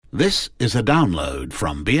This is a download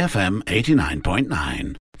from BFM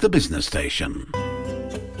 89.9, the business station.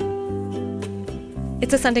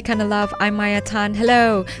 It's a Sunday kind of love. I'm Maya Tan.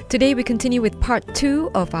 Hello. Today we continue with part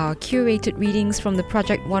 2 of our curated readings from the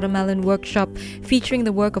Project Watermelon workshop, featuring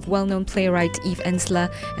the work of well-known playwright Eve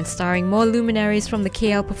Ensler and starring more luminaries from the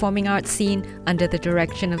KL performing arts scene under the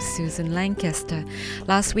direction of Susan Lancaster.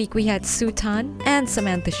 Last week we had Sue Tan and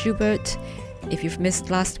Samantha Schubert. If you've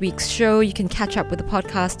missed last week's show, you can catch up with the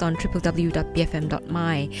podcast on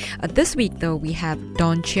www.bfm.my. This week, though, we have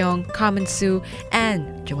Dawn Cheong, Carmen Sue,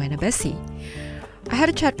 and Joanna Bessey. I had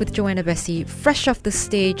a chat with Joanna Bessey fresh off the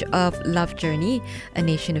stage of Love Journey, A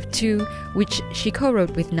Nation of Two, which she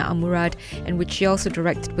co-wrote with Na'a Murad and which she also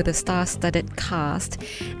directed with a star-studded cast.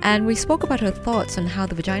 And we spoke about her thoughts on how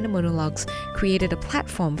the Vagina Monologues created a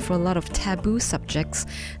platform for a lot of taboo subjects,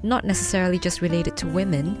 not necessarily just related to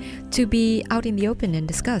women, to be out in the open and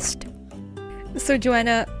discussed. So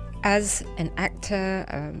Joanna, as an actor,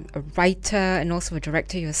 a writer, and also a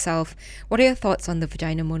director yourself, what are your thoughts on the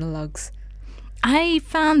Vagina Monologues? I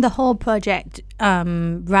found the whole project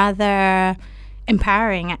rather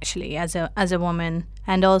empowering, actually, as a woman,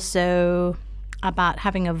 and also about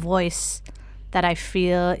having a voice that I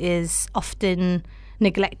feel is often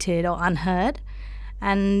neglected or unheard.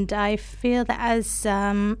 And I feel that as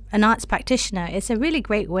an arts practitioner, it's a really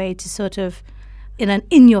great way to sort of, in an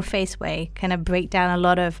in-your-face way, kind of break down a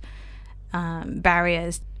lot of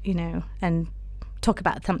barriers, and talk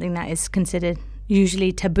about something that is considered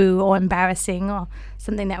usually taboo or embarrassing or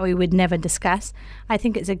something that we would never discuss. I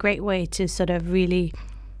think it's a great way to sort of really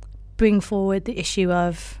bring forward the issue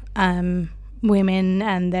of women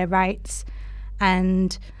and their rights,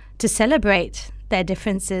 and to celebrate their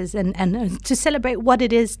differences and to celebrate what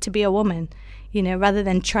it is to be a woman, rather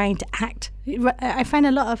than trying to act. I find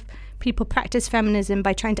a lot of people practice feminism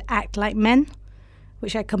by trying to act like men,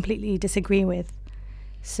 which I completely disagree with.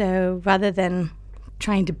 So rather than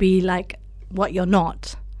trying to be like what you're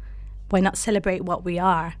not, why not celebrate what we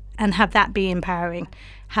are and have that be empowering,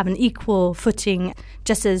 have an equal footing,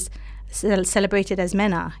 just as celebrated as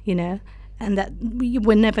men are, and that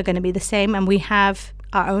we're never going to be the same, and we have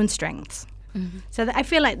our own strengths. Mm-hmm. So I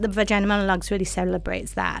feel like the Vagina Monologues really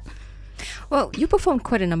celebrates that. Well, you performed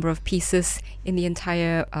quite a number of pieces in the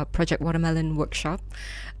entire Project Watermelon workshop.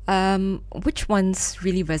 Which ones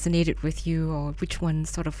really resonated with you, or which ones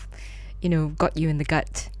sort of, got you in the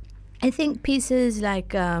gut? I think pieces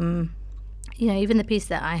like, even the piece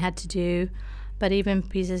that I had to do, but even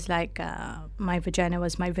pieces like My Vagina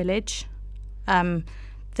Was My Village,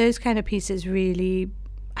 those kind of pieces really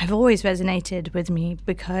have always resonated with me,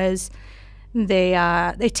 because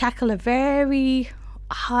they tackle a very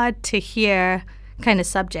hard to hear kind of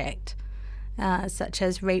subject, such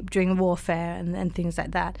as rape during warfare and things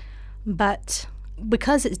like that. But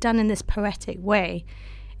because it's done in this poetic way,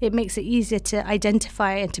 it makes it easier to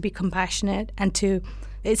identify and to be compassionate, and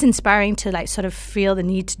it's inspiring to sort of feel the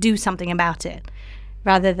need to do something about it,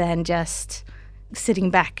 rather than just sitting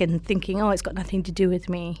back and thinking, oh, it's got nothing to do with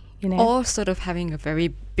me, Or sort of having a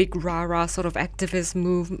very big rah-rah sort of activist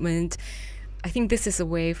movement. I think this is a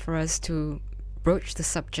way for us to broach the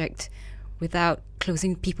subject without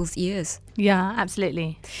closing people's ears. Yeah,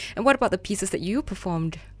 absolutely. And what about the pieces that you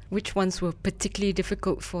performed? Which ones were particularly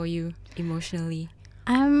difficult for you emotionally?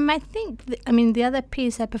 I think, the other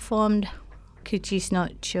piece I performed, Kuchis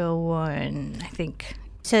Not Chowon, I think.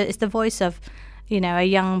 So it's the voice of, a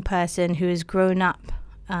young person who has grown up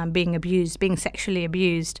being sexually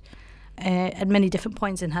abused at many different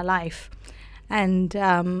points in her life. And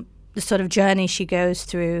the sort of journey she goes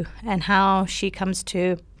through and how she comes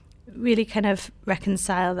to really kind of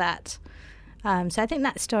reconcile that. So I think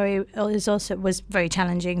that story was very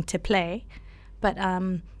challenging to play, but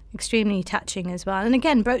extremely touching as well. And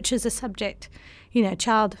again, broaches a subject,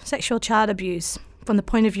 sexual child abuse from the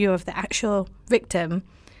point of view of the actual victim.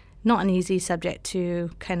 Not an easy subject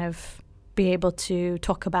to kind of be able to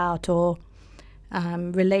talk about or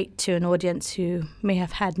relate to an audience who may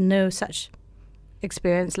have had no such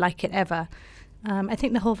experience like it ever. I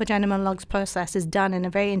think the whole Vagina Monologues process is done in a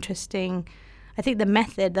very interesting, I think the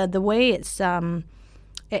method, the way it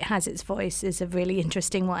has its voice is a really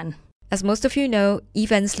interesting one. As most of you know, Eve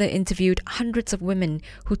Ensler interviewed hundreds of women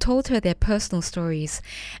who told her their personal stories.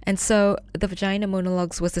 And so the Vagina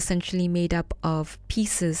Monologues was essentially made up of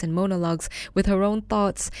pieces and monologues with her own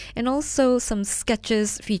thoughts, and also some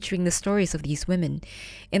sketches featuring the stories of these women.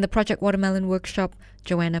 In the Project Watermelon workshop,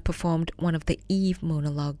 Joanna performed one of the Eve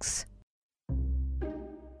monologues.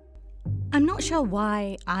 I'm not sure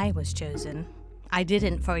why I was chosen. I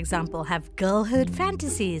didn't, for example, have girlhood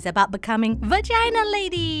fantasies about becoming Vagina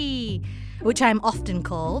Lady. which I'm often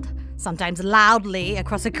called, sometimes loudly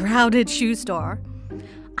across a crowded shoe store,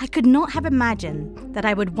 I could not have imagined that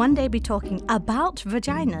I would one day be talking about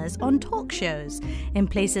vaginas on talk shows in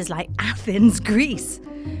places like Athens, Greece,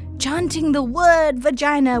 chanting the word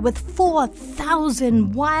vagina with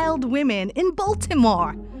 4,000 wild women in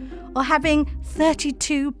Baltimore, or having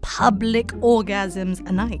 32 public orgasms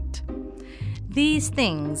a night. These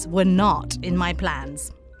things were not in my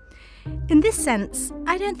plans. In this sense,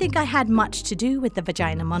 I don't think I had much to do with the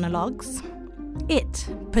vagina monologues. It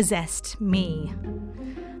possessed me.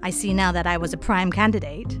 I see now that I was a prime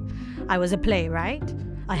candidate. I was a playwright.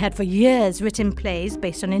 I had for years written plays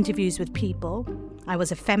based on interviews with people. I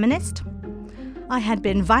was a feminist. I had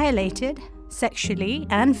been violated, sexually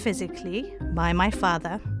and physically, by my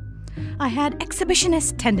father. I had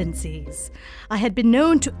exhibitionist tendencies. I had been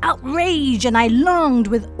known to outrage, and I longed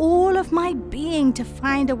with all of my being to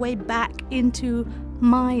find a way back into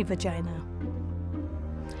my vagina.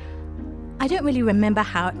 I don't really remember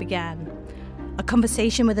how it began. A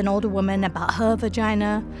conversation with an older woman about her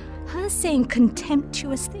vagina, her saying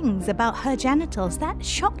contemptuous things about her genitals, that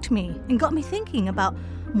shocked me and got me thinking about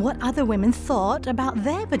what other women thought about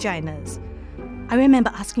their vaginas. I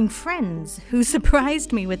remember asking friends who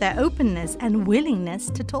surprised me with their openness and willingness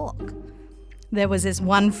to talk. There was this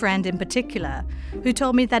one friend in particular who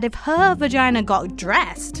told me that if her vagina got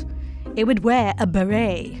dressed, it would wear a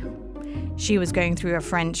beret. She was going through a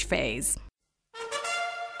French phase.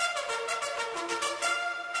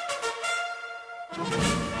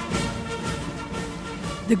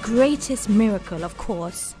 The greatest miracle, of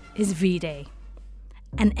course, is V-Day.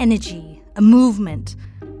 An energy, a movement,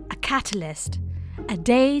 a catalyst, a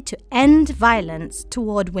day to end violence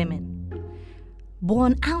toward women,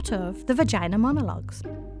 born out of the vagina monologues.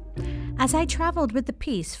 As I travelled with the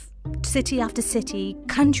piece, city after city,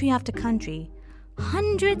 country after country,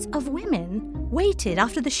 hundreds of women waited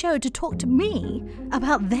after the show to talk to me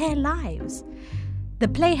about their lives. The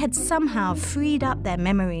play had somehow freed up their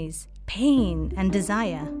memories, pain and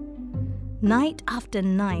desire. Night after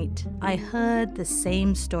night, I heard the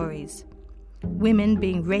same stories. Women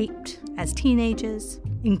being raped as teenagers,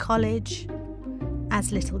 in college,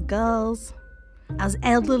 as little girls, as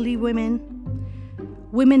elderly women.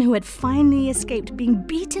 Women who had finally escaped being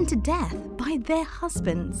beaten to death by their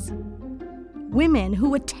husbands. Women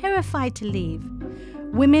who were terrified to leave.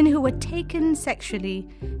 Women who were taken sexually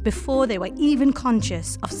before they were even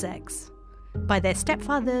conscious of sex. By their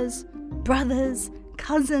stepfathers, brothers,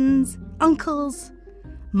 cousins, uncles,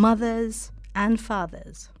 mothers, and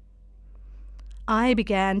fathers. I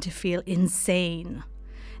began to feel insane,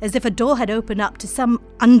 as if a door had opened up to some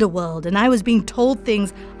underworld and I was being told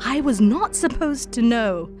things I was not supposed to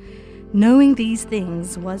know. Knowing these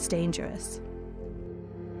things was dangerous.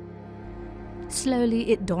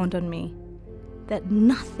 Slowly it dawned on me that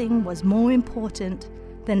nothing was more important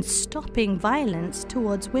than stopping violence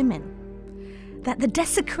towards women. That the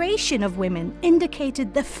desecration of women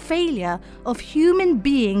indicated the failure of human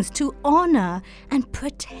beings to honor and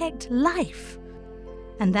protect life.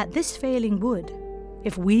 And that this failing would,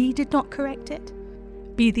 if we did not correct it,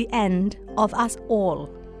 be the end of us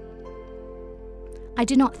all. I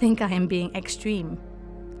do not think I am being extreme.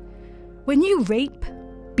 When you rape,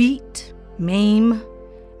 beat, maim,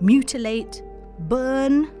 mutilate,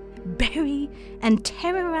 burn, bury, and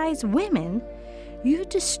terrorize women, you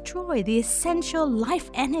destroy the essential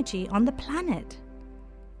life energy on the planet.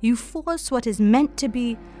 You force what is meant to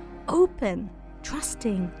be open,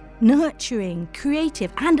 trusting, nurturing,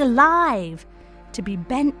 creative, and alive to be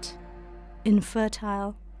bent,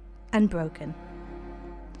 infertile, and broken.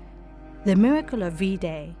 The miracle of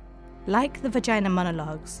V-Day, like the vagina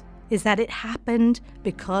monologues, is that it happened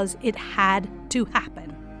because it had to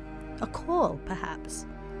happen. A call, perhaps.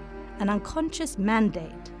 An unconscious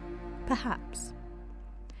mandate, perhaps.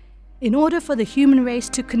 In order for the human race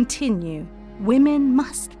to continue, women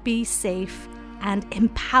must be safe and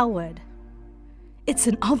empowered. It's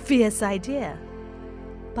an obvious idea,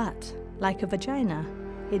 but like a vagina,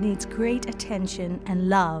 it needs great attention and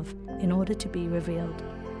love in order to be revealed.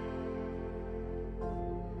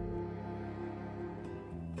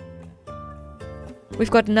 We've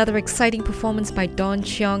got another exciting performance by Dawn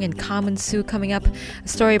Cheong and Carmen coming up. A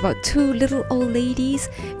story about two little old ladies,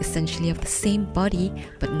 essentially of the same body,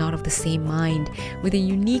 but not of the same mind, with a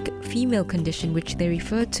unique female condition which they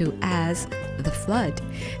refer to as the flood.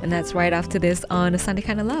 And that's right after this on A Sunday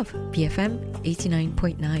Kind of Love, BFM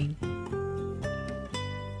 89.9.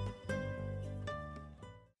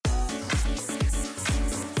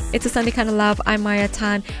 It's a Sunday Kind of Love. I'm Maya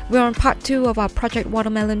Tan. We're on part 2 of our Project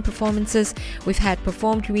Watermelon performances. We've had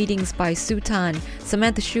performed readings by Sue Tan,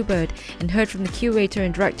 Samantha Schubert, and heard from the curator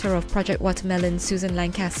and director of Project Watermelon, Susan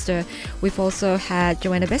Lancaster. We've also had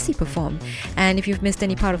Joanna Bessey perform. And if you've missed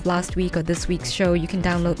any part of last week or this week's show, you can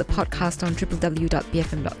download the podcast on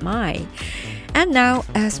www.bfm.my. And now,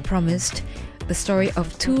 as promised, the story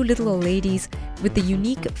of two little old ladies with the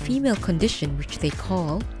unique female condition which they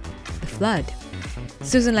call the flood.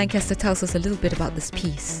 Susan Lancaster tells us a little bit about this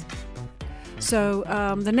piece. So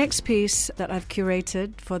the next piece that I've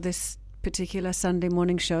curated for this particular Sunday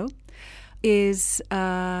morning show is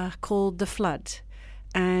called The Flood.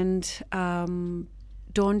 And Dawn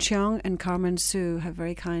Cheong and Carmen Su have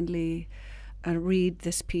very kindly read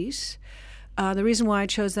this piece. The reason why I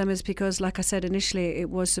chose them is because, like I said initially, it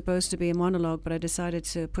was supposed to be a monologue, but I decided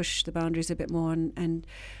to push the boundaries a bit more and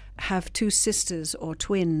have two sisters or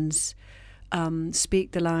twins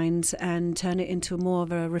speak the lines and turn it into more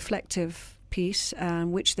of a reflective piece,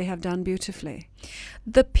 which they have done beautifully.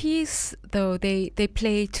 The piece, though, they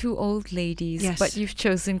play two old ladies, yes, but you've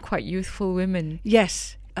chosen quite youthful women.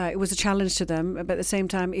 Yes, it was a challenge to them, but at the same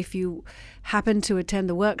time, if you happen to attend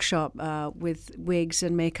the workshop with wigs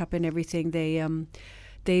and makeup and everything,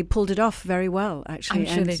 they pulled it off very well, actually.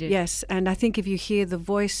 I'm sure they did. Yes, and I think if you hear the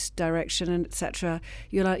voice direction and etc.,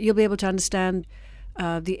 you'll be able to understand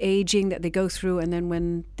the aging that they go through, and then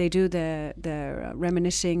when they do their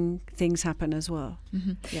reminiscing, things happen as well.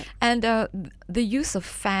 Mm-hmm. Yeah. And the use of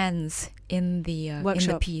fans in the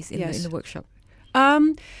piece, in the workshop.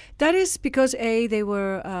 That is because they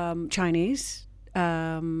were Chinese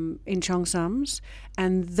in Cheongsams,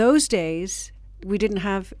 and those days we didn't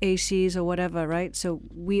have ACs or whatever, right? So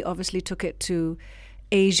we obviously took it to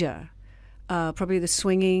Asia. Probably the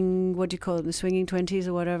swinging, what do you call it, the swinging 20s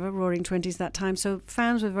or whatever, roaring 20s that time. So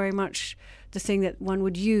fans were very much the thing that one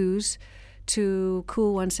would use to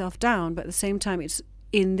cool oneself down. But at the same time, it's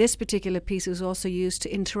in this particular piece, it was also used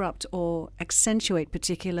to interrupt or accentuate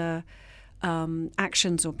particular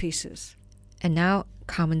actions or pieces. And now,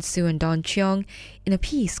 Carmen Su and Dawn Cheong in a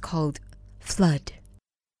piece called Flood.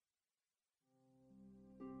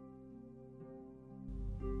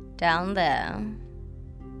 Down there.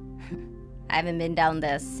 I haven't been down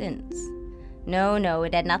there since. No,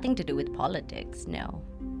 it had nothing to do with politics, no.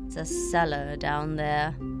 It's a cellar down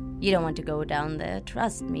there. You don't want to go down there.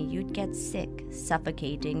 Trust me, you'd get sick,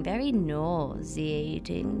 suffocating, very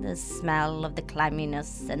nauseating. The smell of the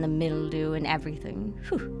clamminess and the mildew and everything.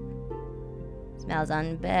 Whew. Smells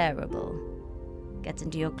unbearable. Gets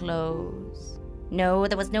into your clothes. No,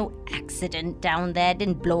 there was no accident down there. It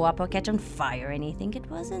didn't blow up or catch on fire or anything. It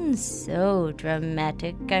wasn't so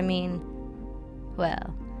dramatic. I mean...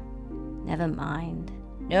 well, never mind.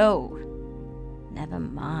 No, never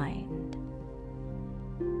mind.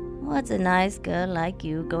 What's a nice girl like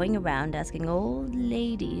you going around asking old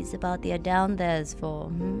ladies about their down-theres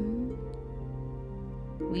for,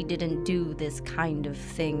 We didn't do this kind of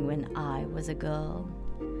thing when I was a girl.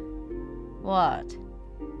 What?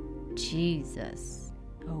 Jesus.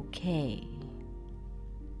 Okay.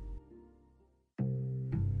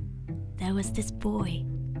 There was this boy,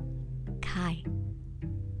 Kai.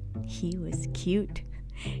 He was cute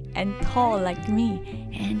and tall like me,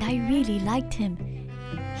 and I really liked him.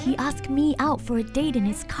 He asked me out for a date in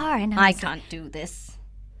his car, and I can't do this.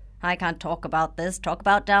 I can't talk about this, talk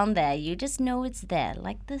about down there. You just know it's there,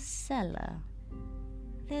 like the cellar.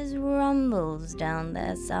 There's rumbles down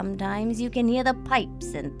there sometimes. You can hear the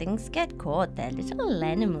pipes and things get caught there, little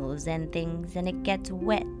animals and things, and it gets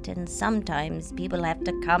wet, and sometimes people have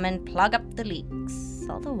to come and plug up the leaks.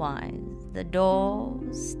 Otherwise, the door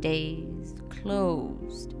stays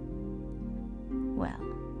closed. Well,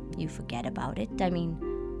 you forget about it. I mean,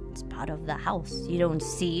 it's part of the house. You don't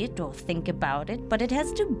see it or think about it, but it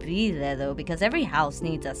has to be there, though, because every house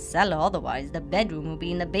needs a cellar. Otherwise, the bedroom will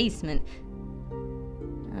be in the basement.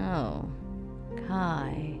 Oh,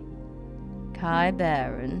 Kai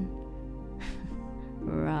Baron.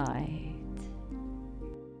 Right.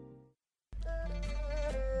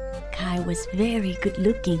 Kai was very good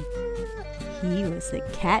looking. He was a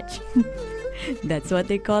catch. That's what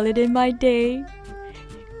they call it in my day.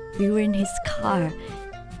 We were in his car.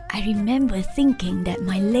 I remember thinking that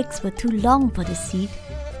my legs were too long for the seat.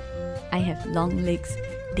 I have long legs.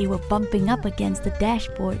 They were bumping up against the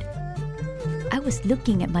dashboard. I was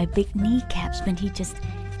looking at my big kneecaps when he just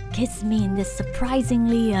kissed me in this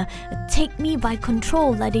surprisingly take me by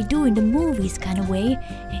control like they do in the movies kind of way.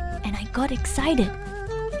 And I got excited.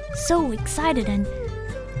 So excited, and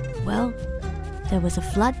well, there was a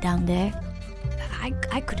flood down there.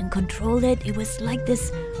 I couldn't control it. It was like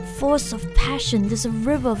this force of passion, this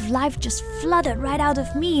river of life just flooded right out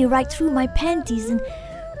of me, right through my panties and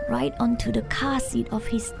right onto the car seat of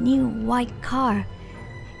his new white car.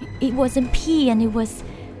 It wasn't pee, and it was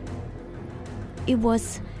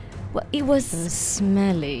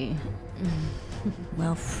smelly.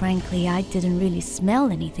 Well, frankly, I didn't really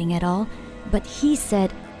smell anything at all, but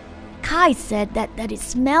Kai said that it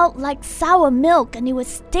smelled like sour milk and it was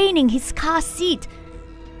staining his car seat.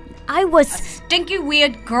 I was... A stinky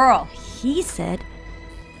weird girl. He said...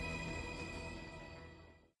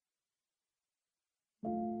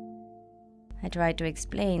 I tried to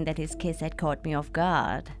explain that his kiss had caught me off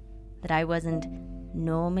guard, that I wasn't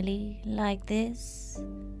normally like this.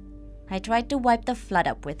 I tried to wipe the flood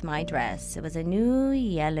up with my dress. It was a new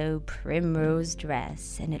yellow primrose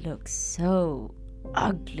dress, and it looked so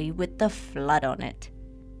ugly with the flood on it.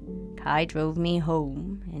 Kai drove me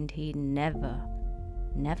home, and he never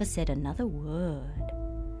said another word.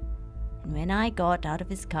 And when I got out of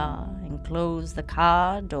his car and closed the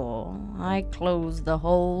car door, I closed the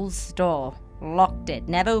whole store, locked it,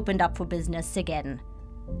 never opened up for business again.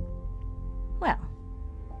 Well,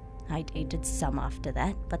 I dated some after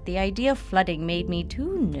that, but the idea of flooding made me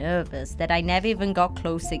too nervous that I never even got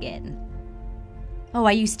close again. Oh,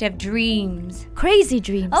 I used to have dreams. Crazy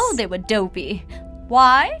dreams. Oh, they were dopey.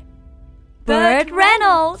 Why? Burt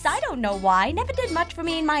Reynolds. I don't know why. Never did much for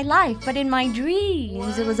me in my life, but in my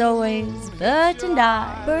dreams it was always Burt and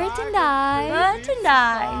I. Burt and I. Burt and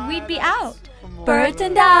I. We'd be out. Burt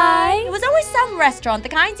and I. It was always some restaurant, the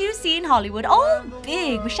kinds you see in Hollywood, all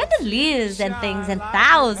big, with chandeliers and things, and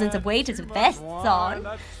thousands of waiters with vests on.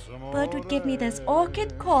 Burt would give me this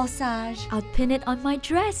orchid corsage. I'd pin it on my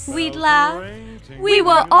dress. We'd laugh. We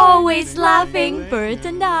were always laughing, Burt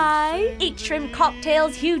and I. Eat shrimp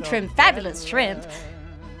cocktails, huge shrimp, fabulous shrimp.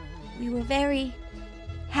 We were very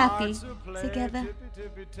happy together.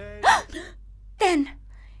 Then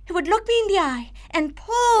he would look me in the eye and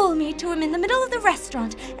pull me to him in the middle of the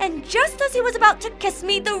restaurant, and just as he was about to kiss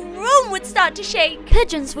me, the room would start to shake.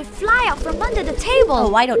 Pigeons would fly out from under the table.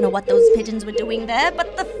 Oh, I don't know what those pigeons were doing there,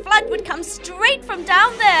 but the flood would come straight from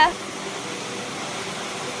down there.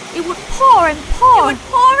 It would pour and pour. It would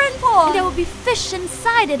pour and pour. And there would be fish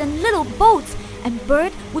inside it and little boats. And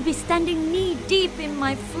Burt would be standing knee-deep in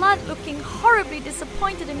my flood, looking horribly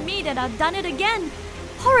disappointed in me that I'd done it again.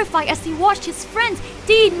 Horrified as he watched his friends,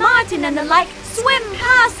 Dean Martin and the like, swim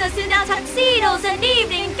past us in our tuxedos and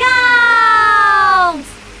evening gowns.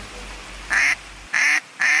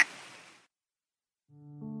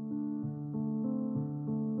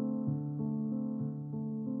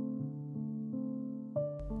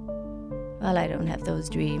 Well, I don't have those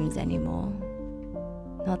dreams anymore.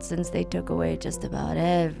 Not since they took away just about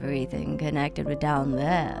everything connected with down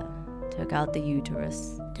there. Took out the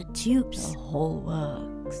uterus. The tubes. The whole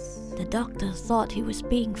works. The doctor thought he was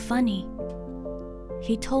being funny.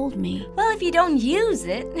 He told me. Well, if you don't use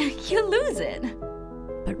it, you lose it.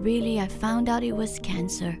 But really, I found out it was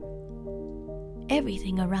cancer.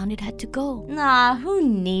 Everything around it had to go. Nah, who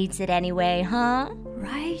needs it anyway, huh?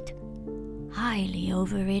 Right? Highly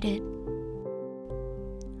overrated.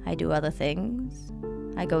 I do other things.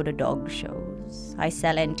 I go to dog shows. I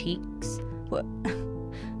sell antiques.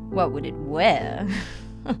 What would it wear?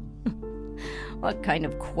 What kind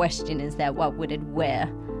of question is that? What would it wear?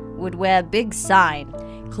 Would wear a big sign.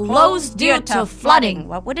 Closed due to flooding.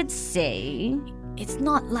 What would it say? It's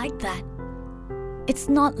not like that. It's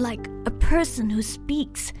not like a person who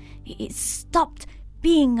speaks. It stopped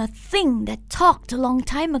being a thing that talked a long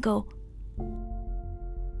time ago.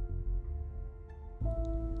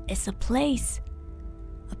 It's a place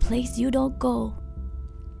you don't go.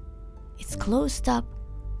 It's closed up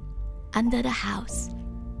under the house.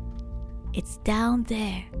 It's down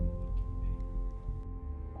there.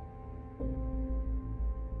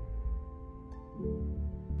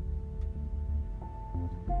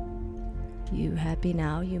 You happy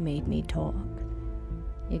now you made me talk?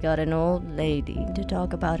 You got an old lady to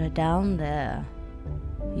talk about her down there.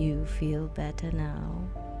 You feel better now?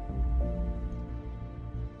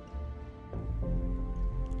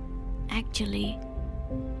 Actually,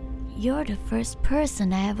 you're the first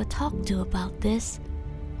person I ever talked to about this.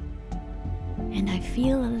 And I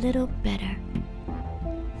feel a little better.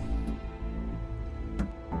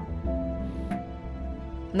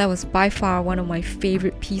 That was by far one of my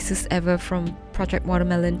favorite pieces ever from Project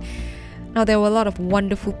Watermelon. Now, there were a lot of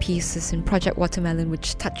wonderful pieces in Project Watermelon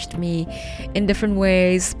which touched me in different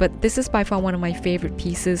ways, but this is by far one of my favorite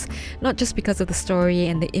pieces, not just because of the story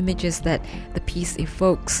and the images that the piece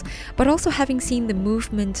evokes, but also having seen the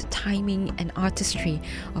movement, timing and artistry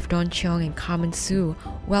of Dawn Cheong and Carmen.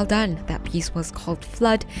 Well done. That piece was called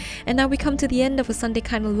Flood. And now we come to the end of A Sunday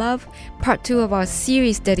Kind of Love, part 2 of our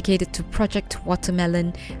series dedicated to Project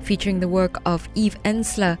Watermelon, featuring the work of Eve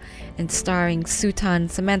Ensler and starring Sutan,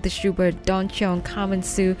 Samantha Schubert, Dawn Cheong, Carmen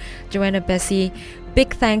Sue, Joanna, Bessey.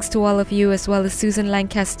 Big thanks to all of you, as well as Susan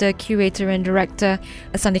Lancaster, curator and director.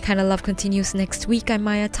 A Sunday Kind of Love continues next week. I'm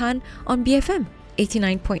Maya Tan on BFM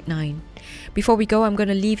 89.9. Before we go, I'm going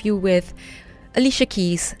to leave you with Alicia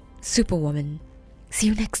Keys' Superwoman. See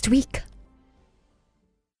you next week.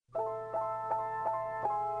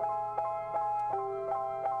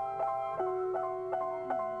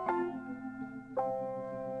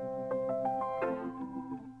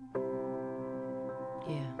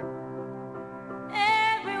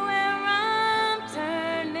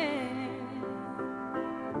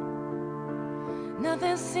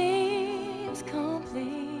 Nothing seems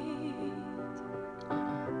complete.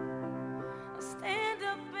 Stand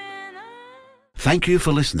up and Thank you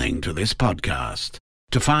for listening to this podcast.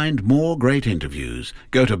 To find more great interviews,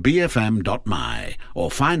 go to bfm.my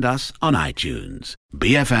or find us on iTunes.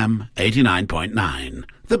 BFM 89.9,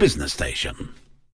 the business station.